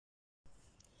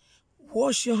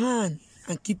Wash your hand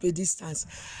and keep a distance.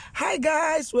 Hi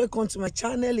guys, welcome to my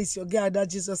channel. It's your girl Ada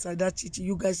Jesus Adachichi.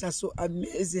 You guys are so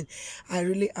amazing. I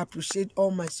really appreciate all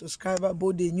my subscribers,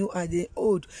 both the new and the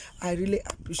old. I really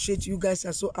appreciate you guys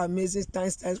are so amazing.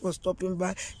 Thanks for stopping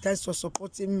by. Thanks for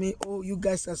supporting me. Oh, you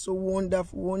guys are so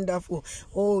wonderful.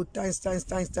 Oh, thanks.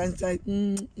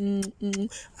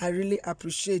 I really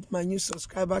appreciate my new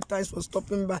subscriber. Thanks for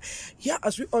stopping by. Yeah,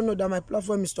 as we all know that my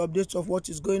platform is to update of what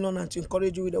is going on and to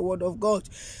encourage you with the word of God.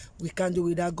 We can't do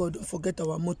without God. Don't forget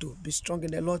our motto: be strong in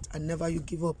the Lord and never you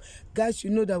give up. Guys, you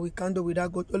know that we can't do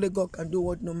without God. Only God can do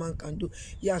what no man can do.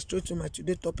 Yeah, straight to my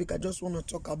today topic. I just want to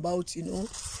talk about,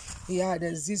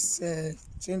 there's this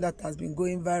thing that has been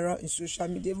going viral in social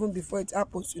media even before it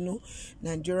happens.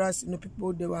 Nigerians,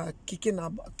 people, they were kicking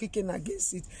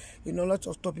against it. A lot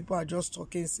of top people are just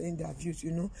talking, saying their views.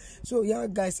 So yeah,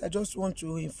 guys, I just want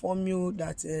to inform you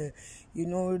that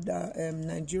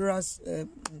Nigerians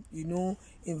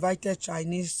invited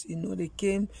Chinese. They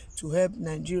came to help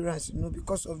Nigerians.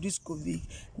 Because of this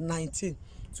COVID-19.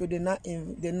 So they now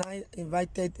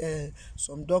invited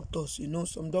some doctors.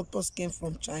 Some doctors came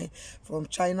from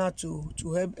China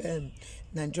to help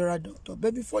Nigeria doctor.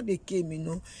 But before they came,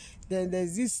 then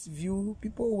there's this view.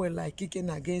 People were like kicking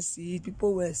against it.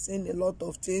 People were saying a lot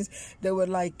of things. They were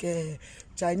like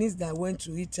Chinese that went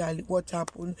to Italy. What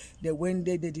happened? They went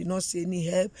there. They did not see any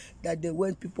help. That they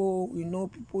went. People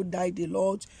died a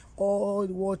lot. All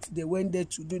what they went there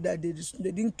to do, that they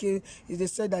didn't care. They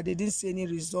said that they didn't see any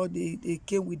result. They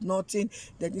came with nothing.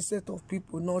 That instead of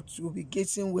people not to be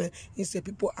getting well, instead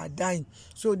people are dying.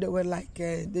 So they were like,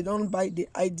 they don't buy the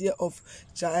idea of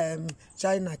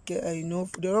China. They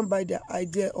don't buy the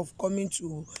idea of coming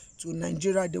to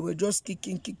Nigeria. They were just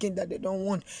kicking that they don't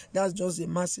want. That's just the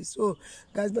masses. So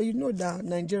guys, but you know that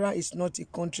Nigeria is not a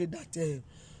country that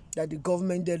the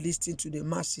government, they listen to the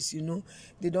masses.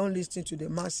 They don't listen to the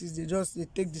masses. They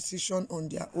take decision on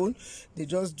their own. They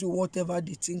just do whatever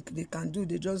they think they can do.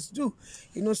 They just do.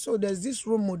 So there's this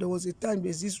rumor. There was a time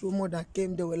there's this rumor that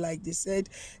came. They were like, they said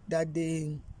that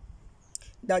the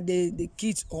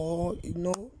kids, or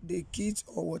the kids,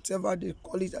 or whatever they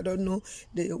call it, I don't know,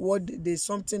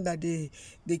 something that the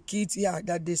kids,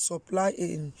 that they supply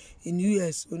in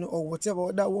US, or whatever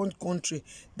other one country,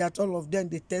 that all of them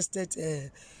they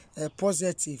tested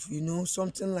positive,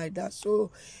 something like that. So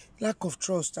lack of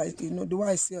trust. The way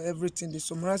I say everything, the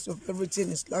summarize of everything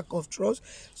is lack of trust.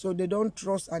 So they don't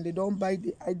trust and they don't buy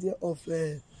the idea of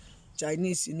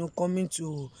Chinese, coming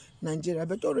to Nigeria.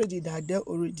 But already they are there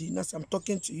already. Now, as I'm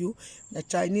talking to you, the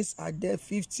Chinese are there.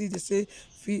 50, they say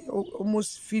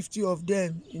almost 50 of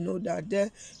them, they are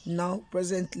there now.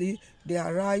 Presently, they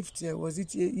arrived. Was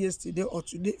it yesterday or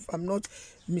today? If I'm not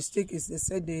mistaken, they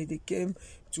said they came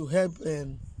to help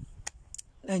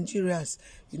Nigerians,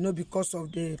 because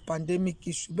of the pandemic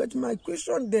issue. But my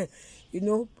question there,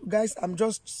 guys, I'm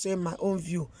just saying my own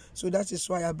view. So that is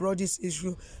why I brought this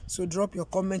issue. So drop your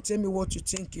comment, tell me what you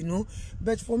think,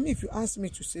 But for me, if you ask me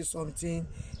to say something,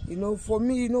 for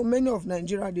me, many of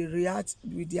Nigeria, they react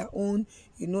with their own,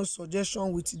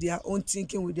 suggestion, with their own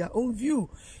thinking, with their own view,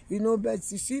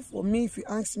 But you see, for me, if you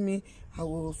ask me,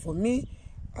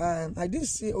 I didn't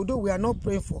say, although we are not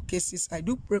praying for cases, I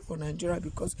do pray for Nigeria,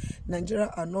 because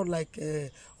Nigeria are not like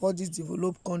all these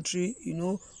developed country,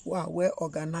 who are well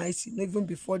organized. Even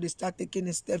before they start taking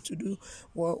a step to do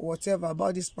whatever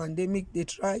about this pandemic, they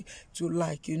try to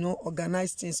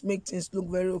organize things, make things look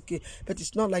very okay. But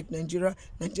it's not like Nigeria.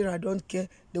 Nigeria don't care.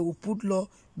 They will put law,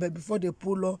 but before they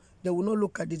put law, they will not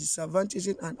look at the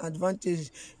disadvantages and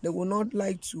advantages. They will not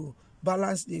like to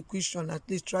balance the equation, at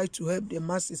least try to help the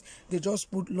masses. They just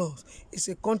put laws. It's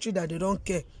a country that they don't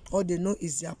care. All they know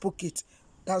is their pocket.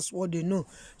 That's what they know.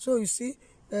 So you see,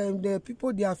 the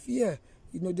people, they are fear.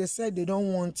 They said they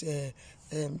don't want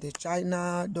the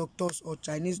China doctors or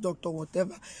Chinese doctor,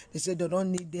 whatever. They said they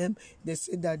don't need them. They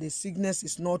said that the sickness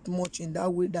is not much in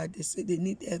that way, that they say they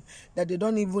need help, that they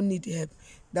don't even need help,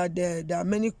 that there are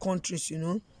many countries,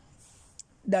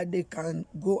 that they can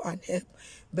go and help.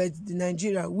 But the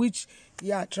Nigeria, which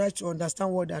try to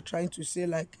understand what they're trying to say.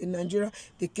 Like in Nigeria,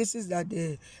 the cases that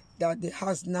they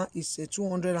has now is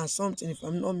 200 and something, if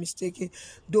I'm not mistaken.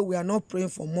 Though we are not praying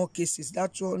for more cases,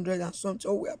 that 200 and something,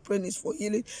 all we are praying is for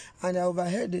healing. And I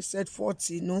overheard they said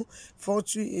 40,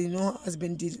 40, has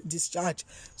been discharged.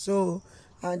 So,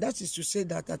 and that is to say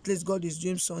that at least God is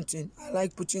doing something. I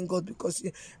like putting God, because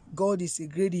God is a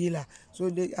great healer.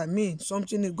 So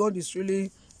something, God is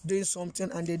really doing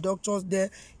something, and the doctors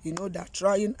there, they're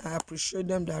trying. I appreciate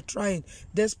them. They're trying.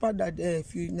 Despite that,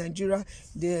 if you in Nigeria,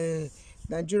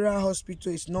 Nigeria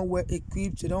hospital is not well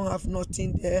equipped. They don't have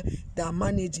nothing there. They are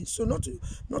managing. So not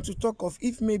to talk of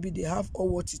if maybe they have all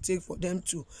what it takes for them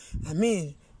to,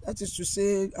 that is to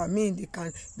say,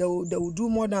 they will do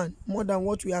more than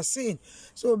what we are saying.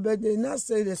 So, but they now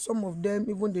say that some of them,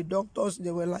 even the doctors, they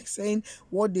were like saying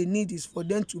what they need is for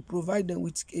them to provide them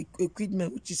with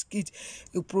equipment, which is kit.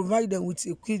 You provide them with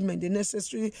equipment, the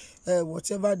necessary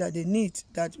whatever that they need.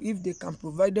 That if they can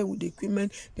provide them with the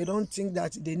equipment, they don't think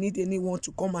that they need anyone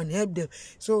to come and help them.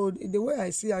 So the way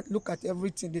I see, I look at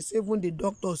everything. They say even the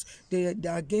doctors, they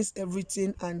are against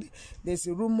everything, and there's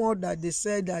a rumor that they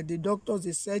said that the doctors,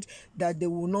 they said that they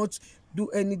will not do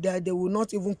that they will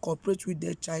not even cooperate with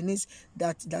the Chinese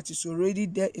that is already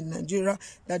there in Nigeria,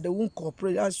 that they won't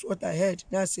cooperate. That's what I heard.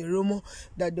 That's a rumor,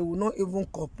 that they will not even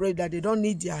cooperate, that they don't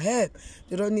need their help.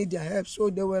 They don't need their help. So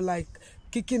they were like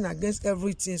kicking against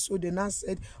everything. So they now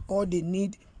said all they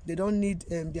need, they don't need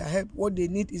their help. What they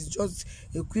need is just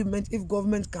equipment. If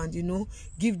government can,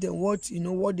 give them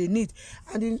what they need.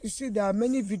 And you see, there are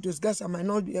many videos, guys. I might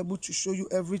not be able to show you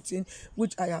everything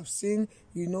which I have seen.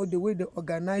 The way they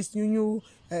organize new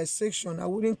section. I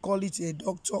wouldn't call it a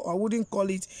doctor. I wouldn't call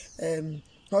it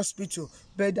hospital,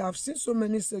 but I've seen so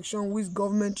many sections which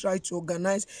government try to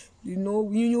organize,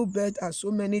 union bed and so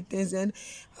many things. And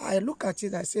I look at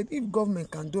it, I said, if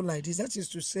government can do like this, that is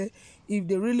to say, if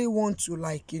they really want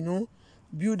to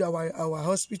build our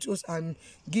hospitals and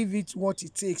give it what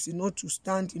it takes, to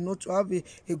stand, to have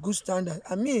a good standard,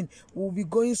 we'll be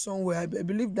going somewhere. I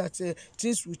believe that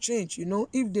things will change,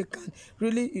 if they can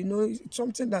really, it's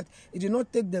something that it did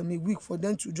not take them a week for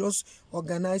them to just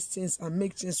organize things and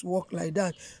make things work like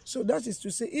that. So that is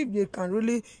to say, if they can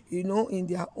really, in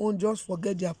their own, just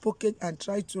forget their pocket and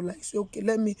try to say, okay,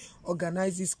 let me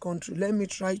organize this country, let me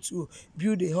try to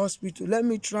build a hospital, let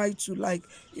me try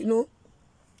to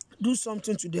do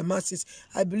something to the masses.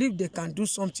 I believe they can do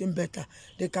something better.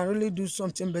 They can really do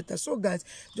something better. So guys,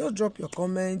 just drop your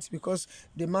comments, because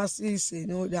the masses,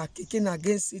 they are kicking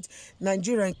against it.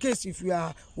 Nigeria, in case if you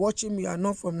are watching me, you are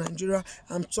not from Nigeria,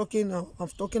 I'm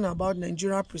talking about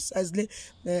Nigeria precisely.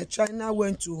 China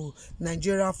went to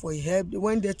Nigeria for help. They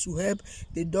went there to help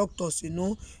the doctors,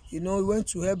 went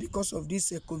to help because of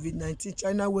this COVID-19.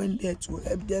 China went there to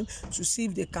help them, to see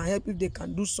if they can help, if they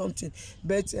can do something.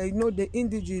 But the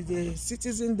indigenous, the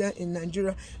citizens there in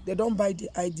Nigeria, they don't buy the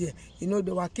idea. They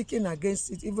were kicking against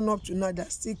it. Even up to now, they're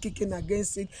still kicking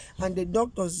against it. And the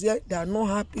doctors there, they are not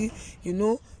happy.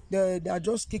 They are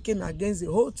just kicking against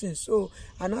the whole thing. So,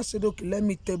 and I said, okay, let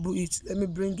me table it, let me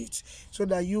bring it, so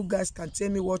that you guys can tell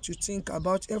me what you think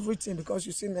about everything. Because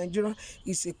you see, Nigeria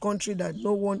is a country that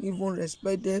no one even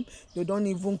respect them. They don't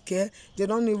even care. They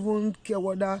don't even care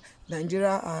whether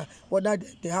Nigeria whether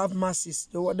they have masses,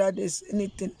 or whether there's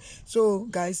anything. So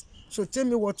guys, so tell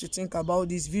me what you think about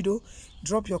this video.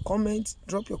 Drop your comment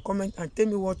and tell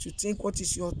me what you think. What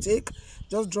is your take?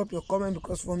 Just drop your comment,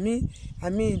 because for me,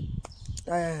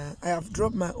 I have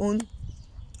dropped my own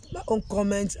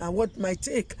comments and what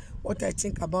I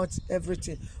think about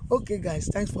everything. Okay guys,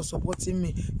 thanks for supporting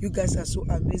me. You guys are so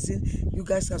amazing. You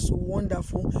guys are so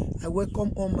wonderful. I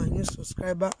welcome all my new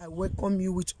subscribers. I welcome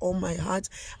you with all my heart.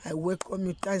 I welcome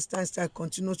you. Thanks. I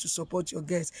continue to support your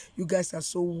guys. You guys are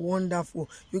so wonderful.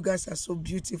 You guys are so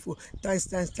beautiful. Thanks.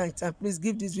 Please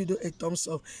give this video a thumbs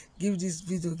up. Give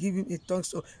him a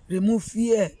thumbs up. Remove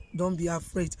fear. Don't be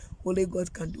afraid. Only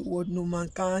God can do what no man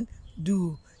can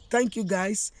do. Thank you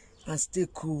guys, and stay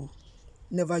cool.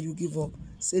 Never you give up.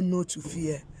 Say no to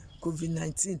fear.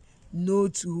 COVID-19, no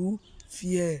to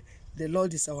fear. The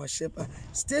Lord is our shepherd.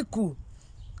 Stay cool.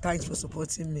 Thanks for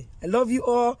supporting me. I love you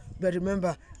all, but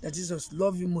remember that Jesus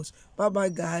loves you most. Bye-bye,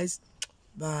 guys.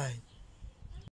 Bye.